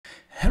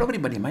Hello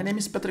everybody, my name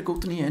is Petr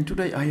Koutný and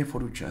today I have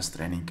for you chess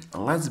training.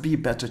 Let's be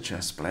better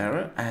chess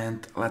player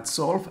and let's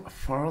solve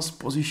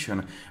first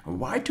position.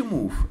 Why to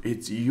move?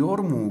 It's your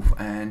move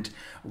and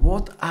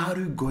what are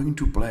you going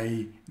to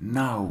play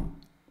now?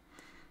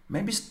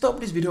 Maybe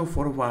stop this video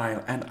for a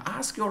while and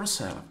ask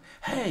yourself,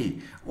 hey,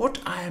 what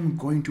I am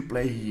going to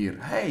play here?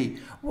 Hey,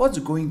 what's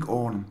going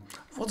on?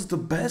 What's the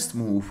best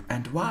move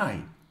and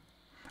why?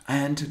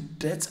 And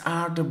that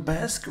are the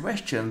best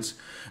questions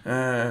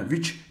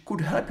which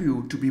could help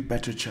you to be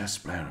better chess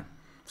player.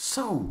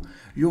 So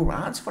your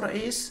answer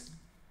is,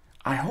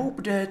 I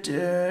hope that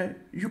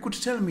you could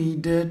tell me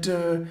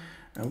that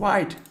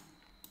white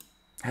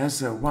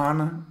has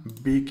one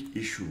big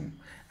issue,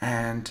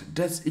 and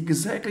that's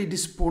exactly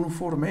this pawn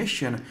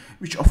formation,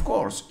 which of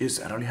course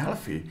is really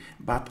healthy,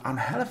 but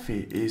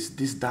unhealthy is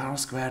this dark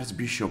squares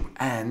bishop,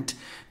 and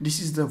this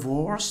is the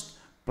worst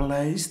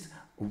placed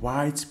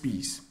white's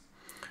piece.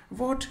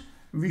 What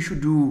we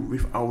should do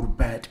with our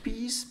bad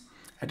piece?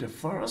 At the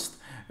first,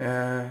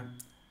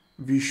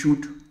 we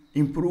should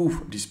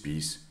improve this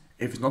piece.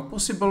 If it's not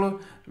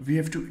possible, we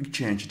have to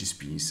exchange this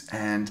piece.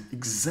 And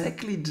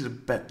exactly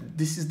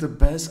this is the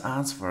best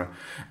answer.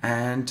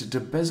 And the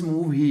best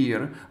move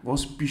here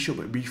was bishop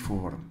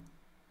b4.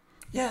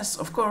 Yes,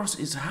 of course,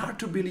 it's hard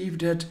to believe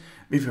that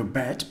with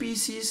bad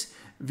pieces,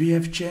 we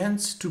have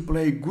chance to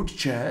play good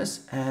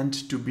chess and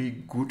to be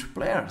good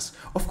players.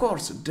 Of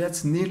course,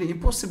 that's nearly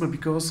impossible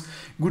because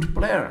good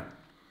player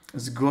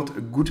has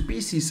got good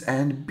pieces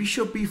and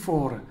bishop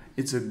b4,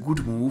 it's a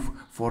good move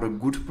for a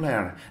good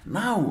player.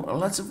 Now,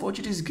 let's watch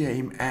this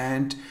game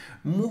and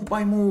move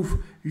by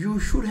move, you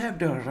should have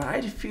the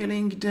right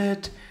feeling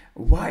that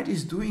white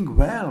is doing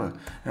well.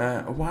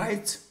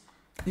 White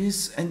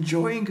is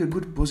enjoying a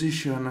good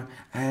position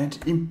and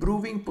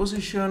improving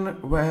position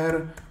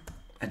where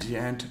at the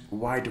end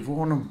white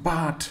won,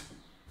 but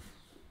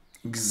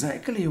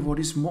exactly what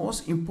is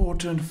most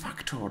important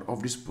factor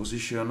of this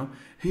position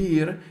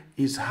here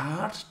is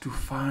hard to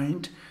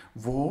find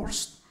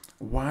worst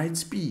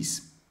white's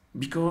piece,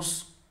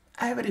 because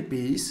every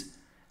piece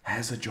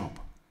has a job.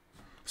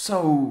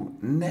 So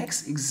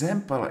next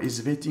example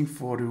is waiting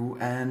for you,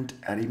 and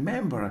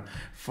remember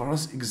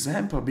first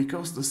example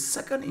because the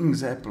second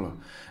example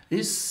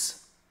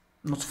is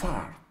not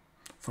far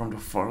from the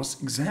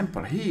first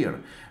example. Here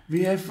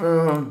we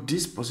have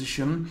this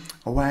position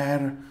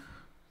where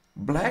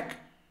black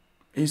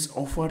is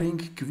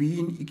offering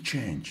queen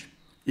exchange.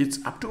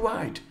 It's up to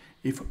white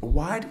if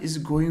white is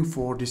going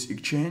for this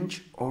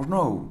exchange or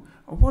no.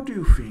 What do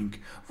you think?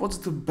 What's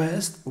the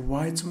best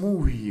white's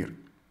move here?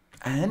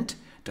 And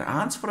the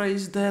answer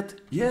is that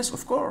yes,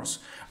 of course,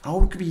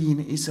 our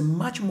queen is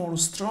much more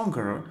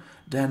stronger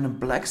than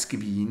black's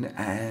queen,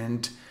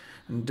 and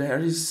there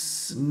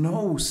is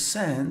no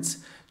sense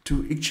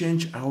to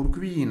exchange our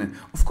queen.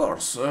 Of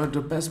course,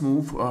 the best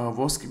move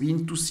was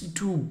queen to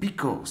c2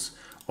 because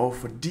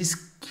of this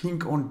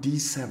king on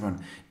d7.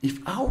 If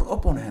our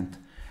opponent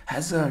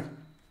has a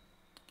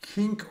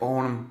king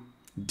on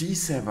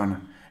d7,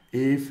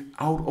 if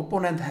our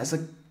opponent has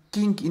a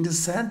king in the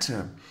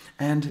center,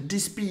 and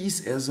this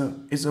piece is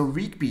a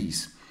weak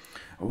piece,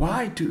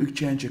 why to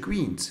exchange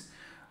queens?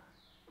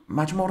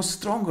 Much more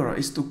stronger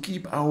is to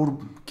keep our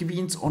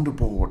queens on the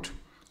board,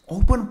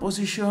 open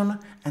position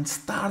and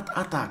start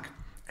attack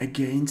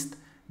against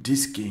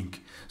this king.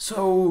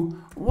 So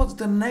what's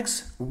the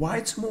next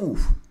white's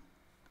move?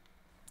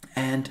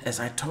 And as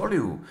I told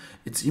you,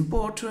 it's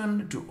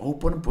important to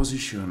open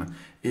position.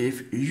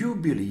 If you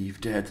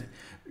believe that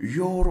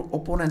your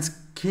opponent's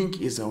king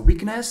is a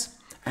weakness,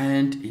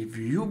 and if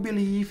you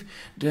believe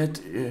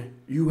that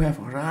you have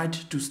a right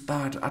to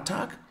start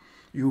attack,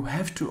 you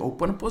have to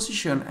open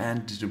position,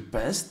 and the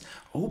best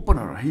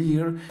opener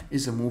here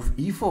is a move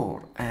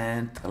e4.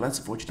 And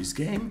let's watch this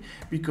game,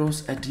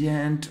 because at the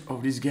end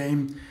of this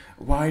game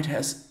white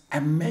has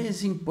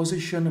amazing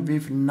position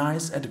with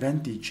nice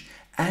advantage.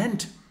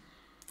 And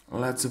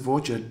let's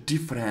watch a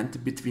difference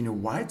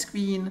between white's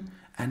queen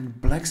and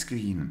black's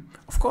queen.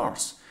 Of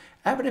course,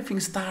 everything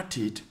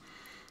started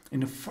in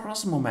the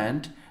first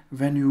moment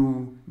when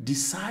you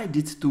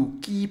decided to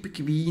keep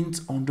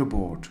queens on the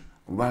board.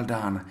 Well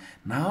done.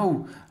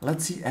 Now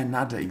let's see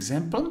another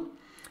example.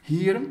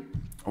 Here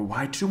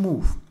white to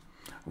move.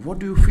 What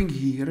do you think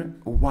here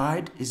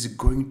white is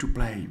going to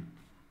play?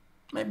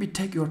 Maybe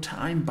take your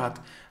time, but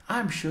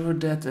I'm sure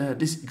that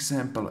this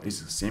example is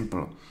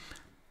simple.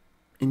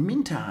 In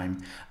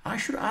meantime, I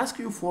should ask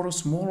you for a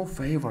small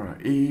favor.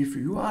 If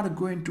you are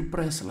going to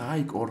press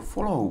like or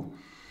follow,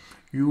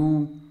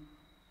 you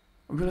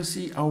will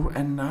see our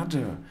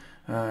another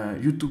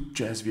YouTube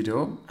chess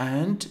video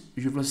and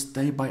you will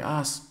stay by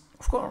us.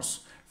 Of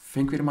course,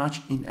 thank you very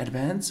much in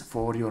advance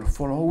for your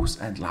follows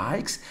and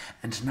likes.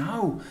 And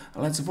now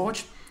let's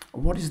watch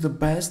what is the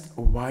best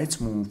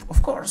white's move.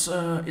 Of course,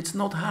 it's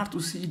not hard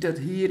to see that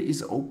here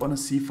is open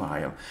C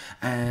file,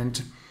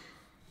 and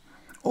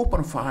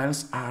open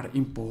files are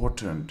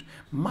important,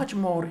 much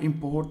more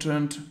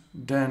important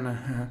than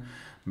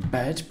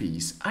bad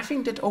piece. I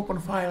think that open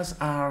files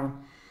are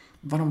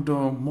one of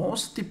the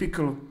most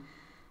typical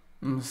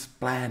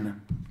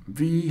plan.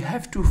 We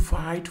have to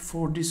fight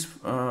for this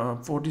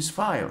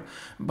file,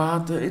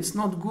 but it's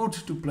not good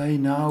to play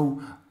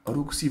now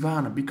rook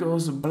c1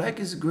 because black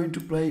is going to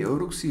play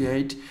rook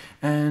c8,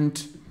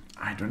 and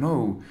I don't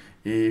know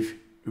if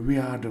we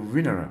are the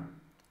winner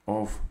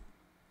of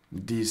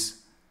this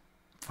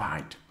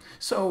fight.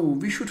 So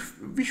we should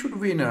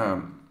win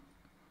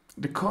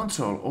the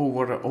control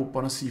over the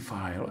opponent's c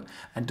file,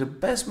 and the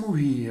best move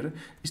here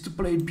is to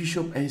play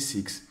bishop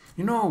a6.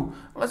 You know,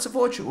 let's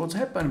watch what's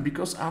happened,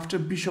 because after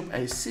bishop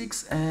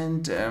a6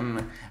 and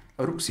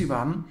rook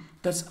c1,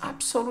 that's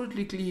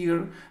absolutely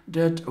clear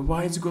that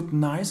white's got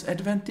nice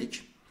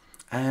advantage,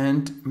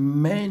 and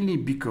mainly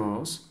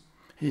because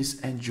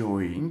he's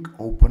enjoying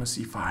opponent's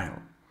c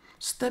file.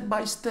 Step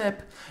by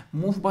step,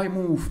 move by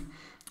move,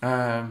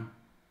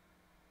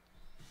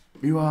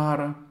 you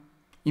are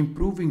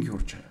improving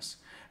your chess.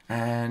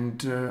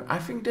 And I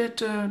think that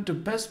the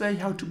best way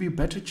how to be a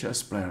better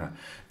chess player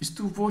is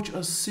to watch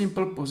a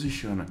simple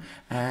position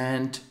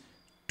and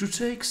to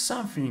take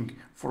something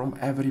from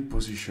every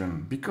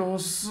position,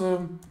 because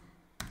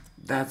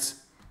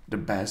that's the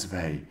best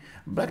way.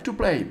 Black to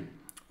play.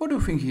 What do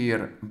you think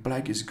here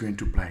black is going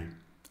to play?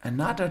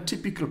 Another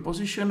typical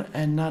position,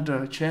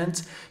 another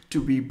chance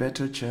to be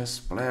better chess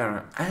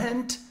player.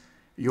 And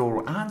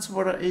your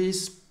answer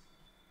is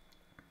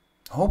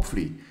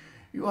hopefully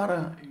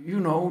you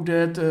know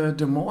that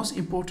the most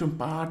important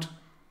part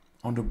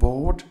on the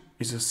board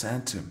is the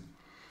center.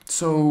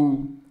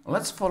 So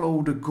let's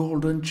follow the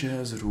golden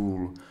chess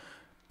rule.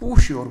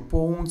 Push your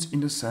pawns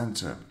in the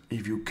center.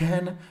 If you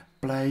can,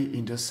 play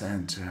in the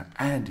center.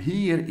 And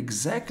here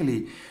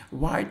exactly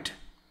white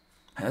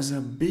has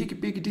a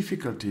big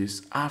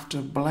difficulties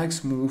after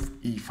black's move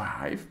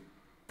e5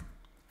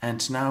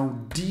 and now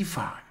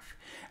d5,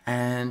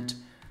 and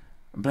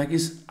black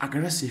is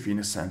aggressive in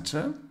the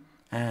center,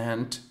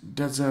 and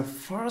that's the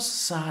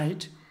first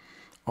side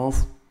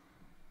of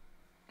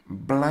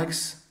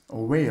black's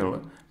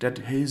will that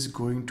he's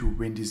going to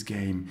win this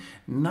game.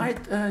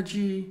 Knight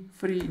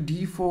g3,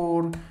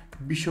 d4,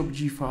 bishop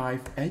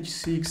g5,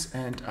 h6,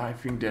 and I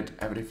think that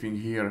everything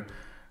here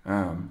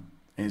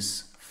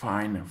is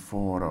fine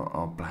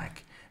for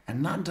black.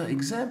 Another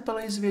example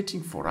is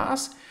waiting for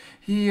us.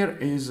 Here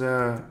is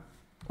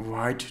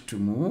white to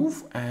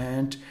move,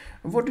 and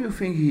what do you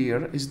think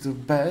here is the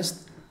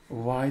best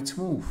white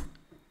move?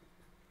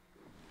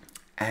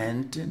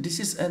 And this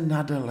is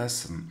another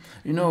lesson.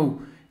 You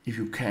know, if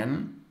you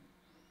can,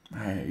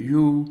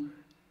 you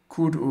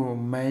could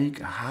make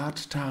a hard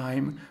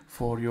time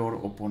for your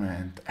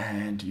opponent,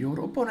 and your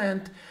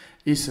opponent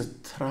is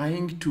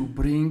trying to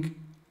bring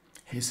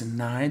his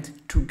knight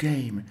to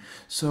game.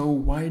 So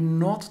why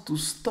not to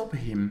stop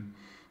him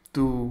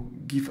to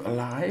give a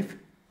life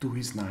to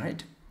his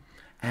knight?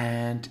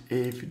 And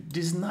if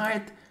this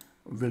knight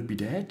will be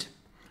dead,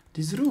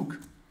 this rook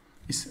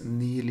is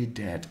nearly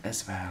dead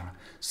as well.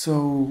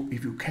 So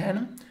if you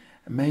can,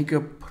 make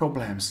up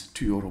problems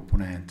to your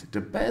opponent. The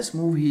best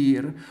move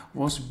here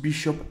was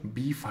bishop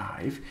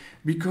b5,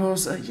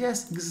 because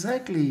yes,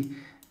 exactly,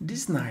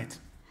 this knight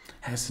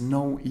has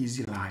no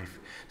easy life.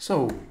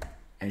 So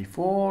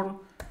a4,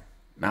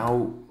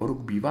 now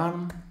rook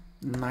b1,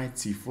 knight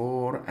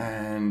c4,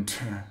 and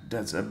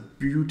that's a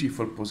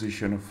beautiful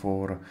position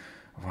for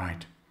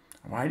white.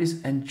 White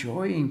is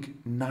enjoying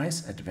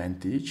nice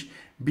advantage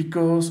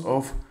because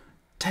of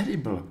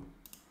terrible,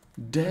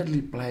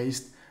 deadly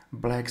placed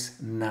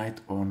black's knight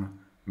on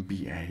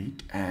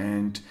b8,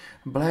 and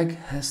black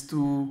has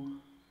to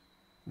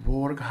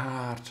work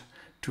hard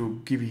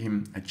to give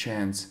him a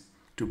chance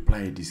to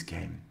play this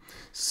game.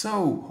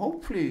 So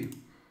hopefully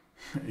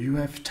you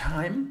have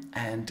time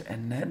and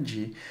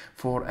energy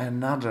for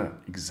another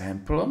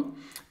example.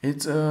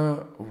 It's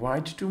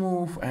white to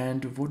move,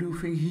 and what do you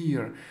think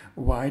here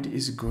white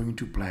is going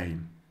to play?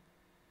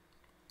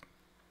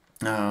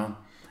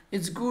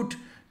 It's good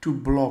to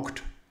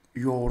block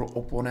your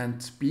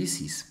opponent's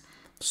pieces.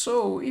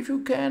 So if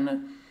you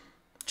can,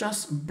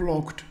 just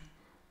block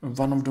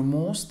one of the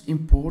most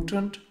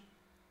important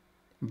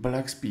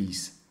black's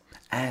piece.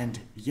 And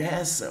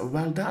yes,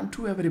 well done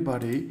to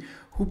everybody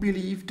who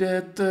believe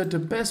that the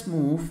best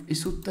move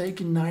is to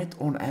take knight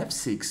on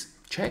f6,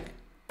 check.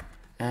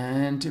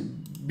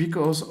 And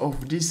because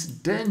of this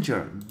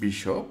danger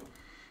bishop,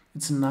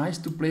 it's nice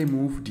to play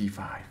move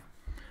d5.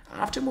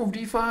 After move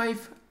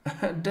d5,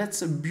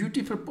 that's a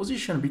beautiful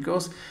position,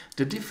 because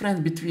the difference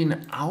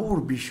between our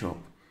bishop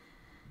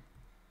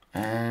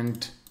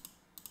and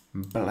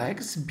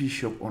black's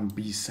bishop on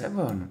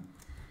b7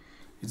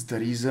 is the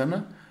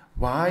reason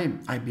why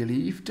I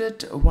believe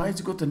that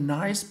white's got a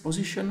nice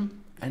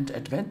position and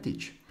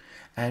advantage.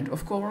 And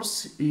of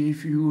course,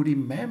 if you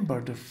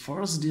remember the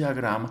first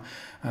diagram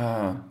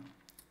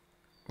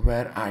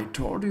where I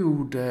told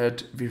you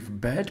that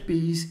with bad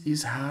piece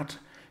is hard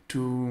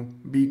to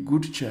be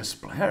good chess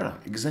player,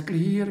 exactly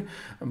here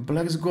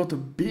black's got a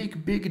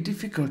big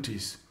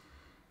difficulties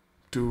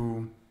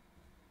to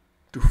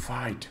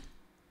fight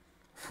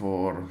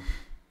for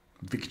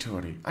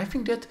victory. I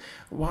think that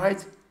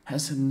white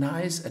has a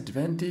nice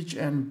advantage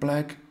and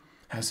black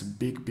has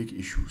big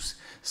issues.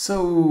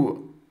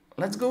 So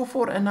let's go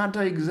for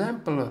another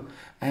example.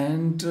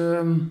 And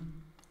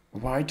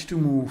white to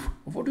move.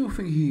 What do you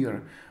think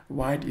here?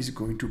 White is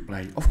going to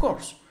play. Of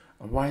course,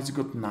 white's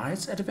got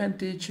nice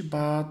advantage,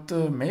 but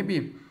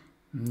maybe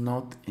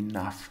not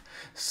enough.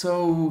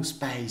 So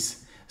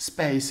space.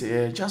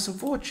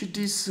 Just watch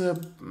these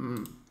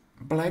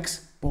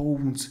black's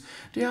pawns.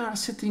 They are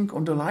sitting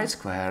on the light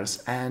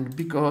squares, and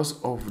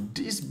because of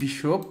this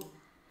bishop,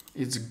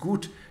 it's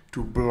good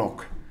to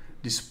block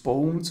these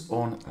pawns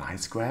on light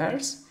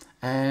squares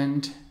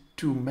and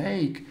to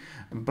make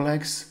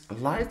black's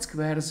light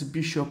squares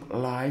bishop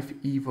life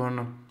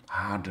even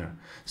harder.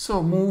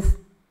 So move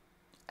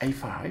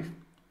a5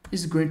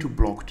 is going to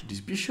block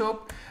this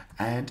bishop,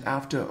 and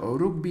after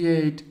rook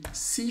b8,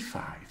 c5.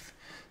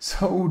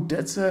 So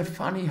that's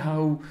funny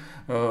how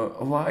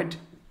white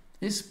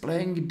is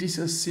playing this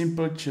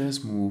simple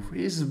chess move.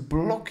 He's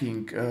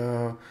blocking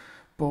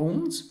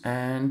pawns,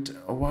 and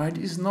white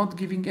is not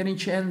giving any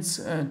chance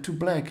to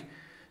black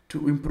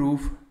to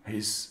improve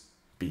his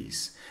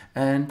piece.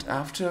 And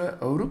after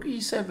rook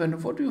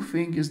e7, what do you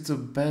think is the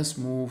best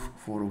move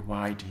for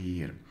white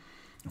here?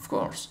 Of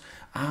course,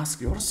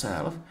 ask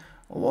yourself,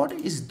 what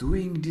is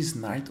doing this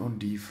knight on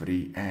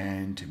d3?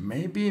 And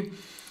maybe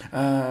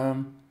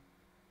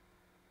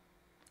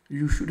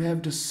you should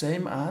have the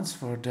same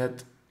answer,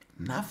 that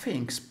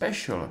nothing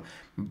special,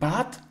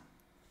 but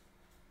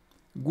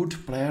good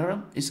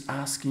player is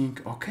asking,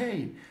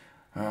 okay,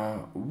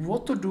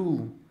 what to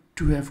do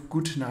to have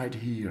good knight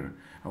here?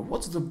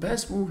 What's the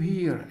best move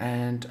here?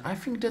 And I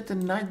think that the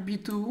knight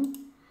b2,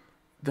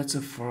 that's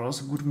the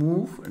first good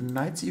move,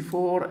 knight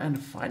c4, and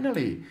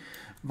finally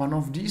one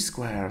of these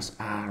squares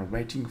are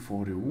waiting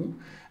for you.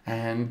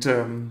 And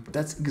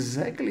that's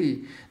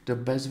exactly the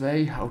best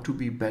way how to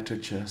be better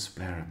chess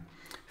player.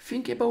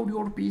 Think about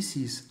your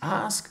pieces,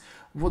 ask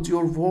what's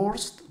your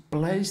worst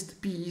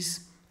placed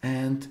piece,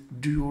 and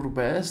do your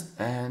best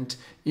and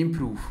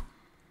improve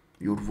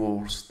your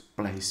worst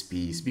placed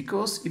piece.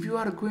 Because if you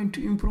are going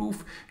to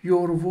improve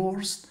your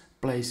worst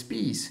placed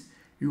piece,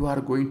 you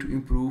are going to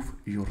improve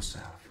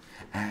yourself.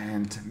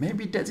 And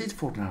maybe that's it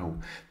for now.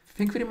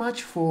 Thank you very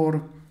much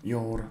for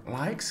your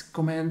likes,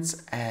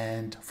 comments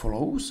and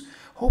follows.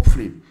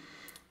 Hopefully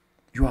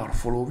you are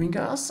following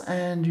us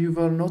and you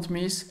will not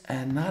miss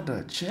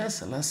another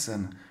chess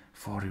lesson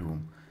for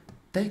you.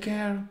 Take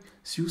care,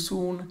 see you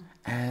soon,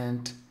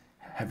 and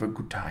have a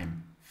good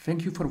time.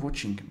 Thank you for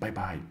watching. Bye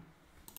bye.